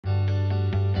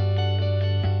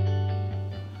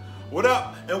What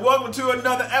up? And welcome to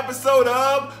another episode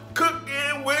of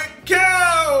Cooking with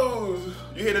Cows.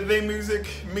 You hear the theme music?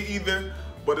 Me either,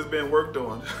 but it's been worked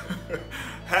on.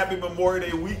 Happy Memorial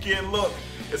Day weekend. Look,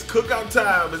 it's cookout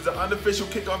time. It's the unofficial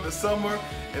kickoff to summer,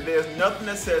 and there's nothing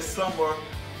that says summer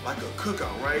like a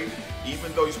cookout, right?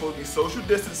 Even though you're supposed to be social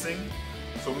distancing,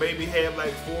 so maybe have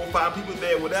like 4 or 5 people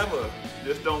there, whatever.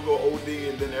 Just don't go OD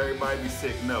and then everybody be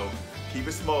sick. No, keep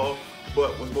it small.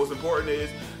 But what's most important is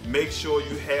make sure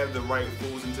you have the right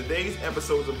foods. In today's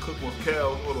episodes of Cooking with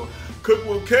Cows, Cooking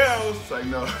with Cows, it's like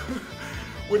no.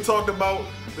 We're talking about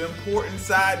the important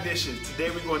side dishes. Today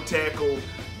we're going to tackle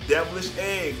devilish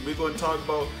eggs. We're going to talk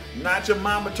about not your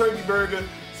mama turkey burger,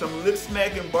 some lip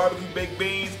smacking barbecue baked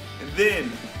beans, and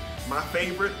then my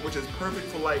favorite, which is perfect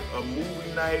for like a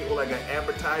movie night or like an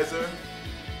appetizer,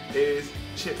 is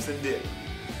chips and dip.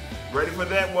 Ready for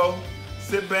that? Well,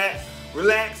 sit back,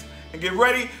 relax, and get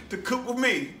ready to cook with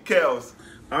me, Kels.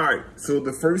 All right, so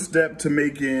the first step to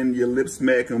making your lip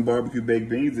smacking barbecue baked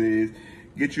beans is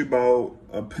get you about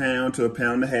a pound to a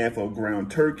pound and a half of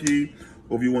ground turkey,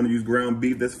 or if you want to use ground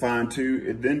beef, that's fine too.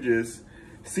 And then just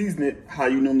season it how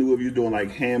you normally would if you're doing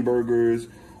like hamburgers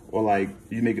or like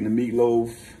you're making a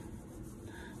meatloaf.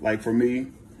 Like for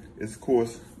me, it's of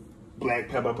course black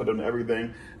pepper. I put on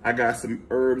everything. I got some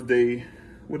herbs they,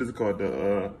 what is it called?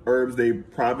 The herbs they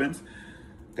Province.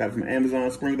 Got it from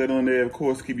Amazon. Sprinkle that on there. Of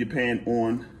course, keep your pan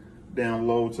on down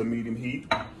low to medium heat.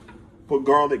 Put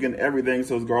garlic in everything,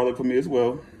 so it's garlic for me as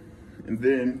well. And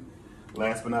then,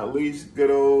 last but not least,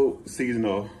 good old season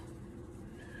oil.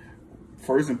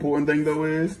 First important thing though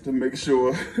is to make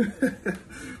sure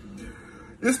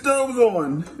your stove's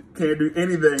on. Can't do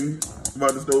anything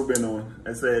about the stove being on.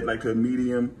 I said like to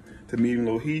medium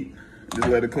low heat. Just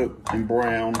let it cook and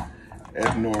brown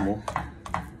as normal.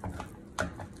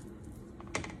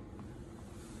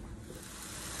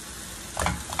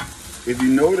 If you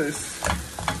notice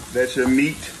that your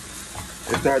meat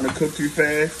is starting to cook too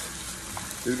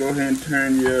fast, just go ahead and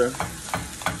turn your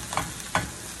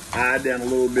eye down a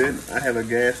little bit. I have a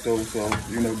gas stove, so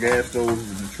you know gas stoves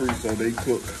is the truth, so they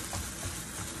cook.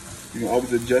 You can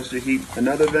always adjust your heat.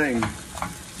 Another thing,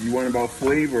 you want about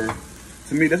flavor.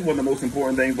 To me, that's one of the most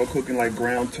important things about cooking like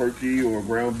ground turkey or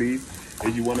ground beef,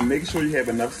 is you want to make sure you have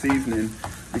enough seasoning,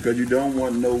 because you don't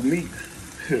want no meat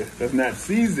that's not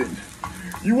seasoned.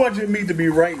 You want your meat to be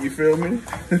right, you feel me?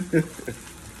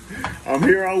 I'm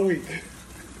here all week.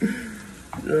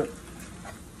 Yep.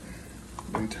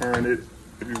 And turn it,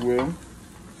 if you will,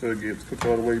 so it gets cooked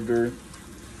all the way through.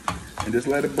 And just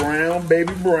let it brown,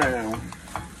 baby brown.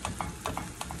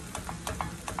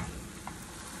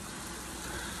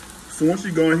 So once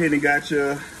you go ahead and got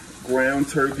your ground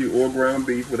turkey or ground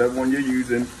beef, whatever one you're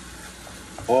using,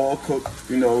 all cooked,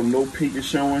 you know, no pink is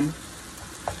showing.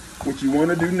 What you want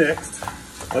to do next,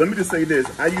 let me just say this,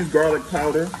 I use garlic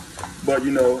powder, but you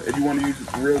know, if you want to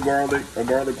use real garlic, or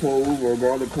garlic cloves, or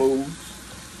garlic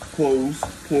cloves,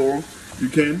 plural, you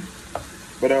can.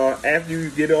 But after you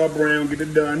get it all brown, get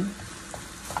it done.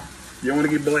 You don't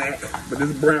want to get black, but this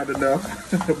is brown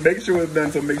enough. Make sure it's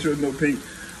done, so make sure there's no pink.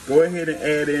 Go ahead and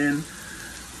add in,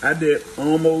 I did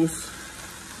almost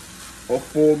a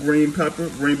full green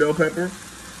bell pepper,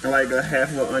 and like a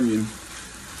half of an onion.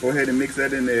 Go ahead and mix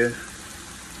that in there.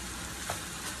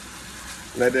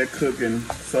 Let that cook and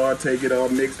saute, get all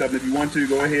mixed up. And if you want to,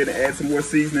 go ahead and add some more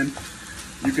seasoning.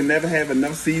 You can never have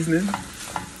enough seasoning.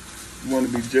 You want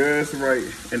to be just right.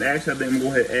 And actually, I think I'm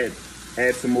going to go ahead and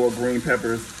add some more green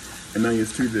peppers and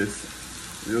onions to this.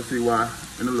 You'll see why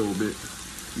in a little bit.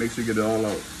 Make sure you get it all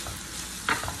out.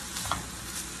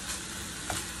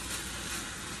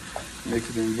 Mix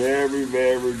it in very,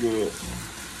 very good.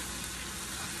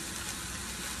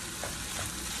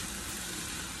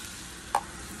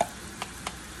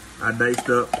 I diced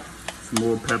up some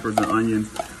more peppers and onions.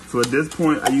 So at this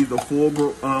point, I used a full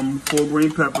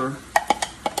green pepper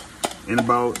and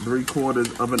about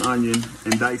 3/4 of an onion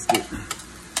and diced it.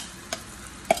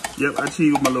 Yep, I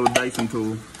cheated with my little dicing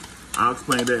tool. I'll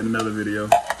explain that in another video.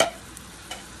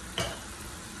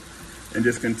 And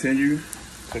just continue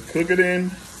to cook it in,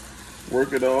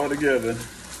 work it all together.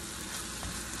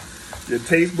 Your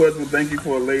taste buds will thank you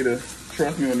for it later.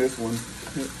 Trust me on this one.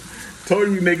 Told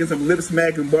you making some lip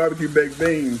smacking barbecue baked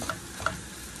beans.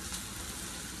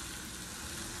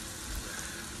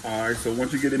 All right, so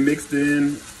once you get it mixed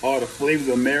in, all the flavors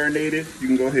are marinated, you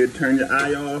can go ahead and turn your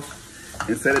eye off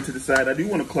and set it to the side. I do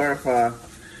want to clarify,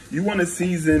 you want to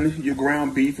season your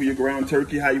ground beef or your ground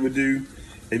turkey how you would do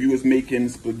if you was making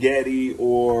spaghetti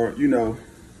or, you know,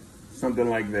 something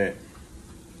like that.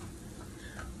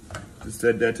 Just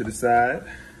set that to the side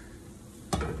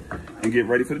and get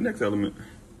ready for the next element.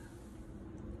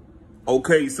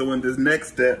 Okay, so in this next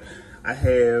step, I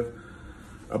have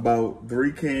about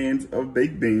 3 cans of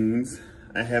baked beans.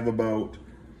 I have about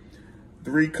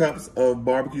 3 cups of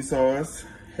barbecue sauce,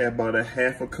 have about a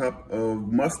 ½ cup of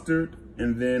mustard,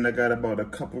 and then I got about a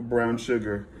cup of brown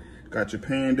sugar. Got your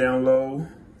pan down low,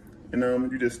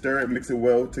 and you just stir it, mix it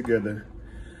well together.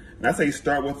 And I say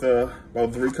start with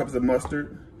about 3 cups of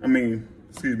mustard. 3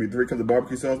 cups of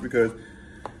barbecue sauce, because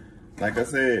like I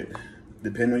said,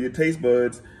 depending on your taste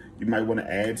buds, you might want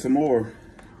to add some more.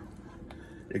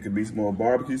 It could be some more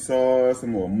barbecue sauce, some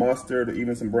more mustard, or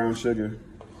even some brown sugar,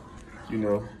 you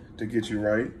know, to get you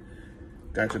right.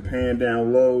 Got your pan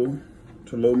down low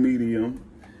to low medium.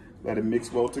 Let it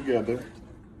mix well together.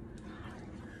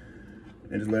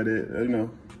 And just let it,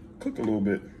 cook a little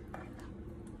bit.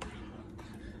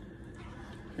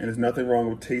 And there's nothing wrong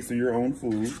with tasting your own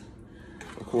food.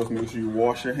 Of course, make sure you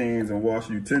wash your hands and wash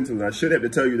your utensils. I should have to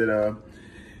tell you that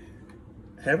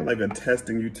having like a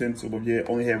testing utensil, if you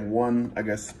only have one, I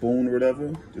guess, spoon or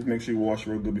whatever, just make sure you wash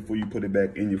real good before you put it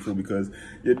back in your food, because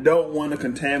you don't want to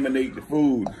contaminate the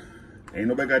food. Ain't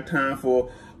nobody got time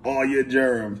for all your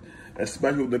germs,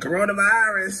 especially with the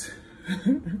coronavirus.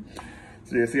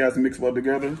 So yeah, see how it's mixed well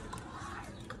together?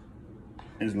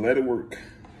 And just let it work.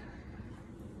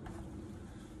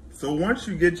 So once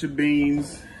you get your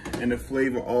beans and the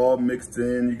flavor all mixed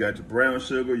in, you got your brown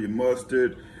sugar, your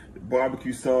mustard,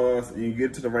 barbecue sauce, and you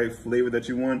get to the right flavor that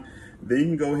you want, then you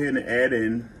can go ahead and add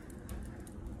in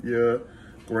your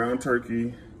ground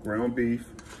turkey, ground beef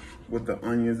with the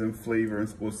onions and flavor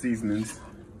and seasonings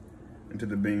into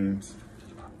the beans.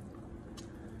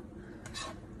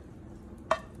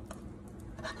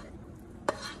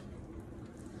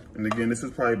 And again, this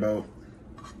is probably about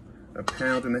 1.5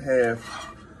 pounds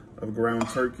of ground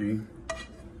turkey,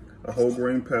 a whole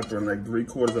green pepper, and like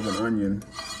 3/4 of an onion,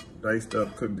 diced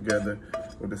up, cooked together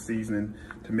with the seasoning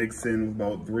to mix in with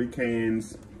about 3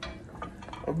 cans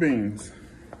of beans.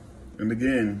 And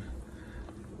again,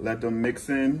 let them mix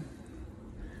in.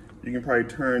 You can probably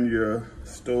turn your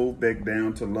stove back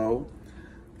down to low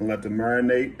and let them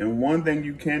marinate. And one thing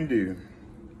you can do,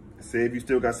 say if you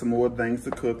still got some more things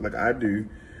to cook like I do,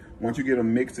 once you get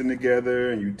them mixing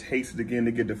together and you taste it again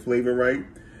to get the flavor right,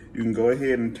 you can go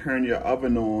ahead and turn your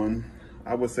oven on,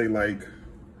 I would say like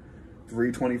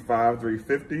 325,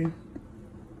 350,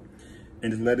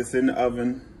 and just let it sit in the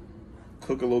oven,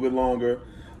 cook a little bit longer,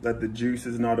 let the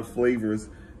juices and all the flavors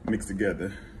mix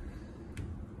together.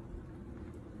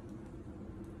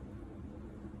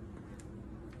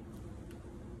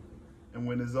 And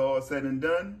when it's all said and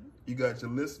done, you got your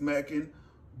lip smacking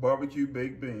barbecue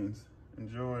baked beans.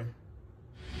 Enjoy.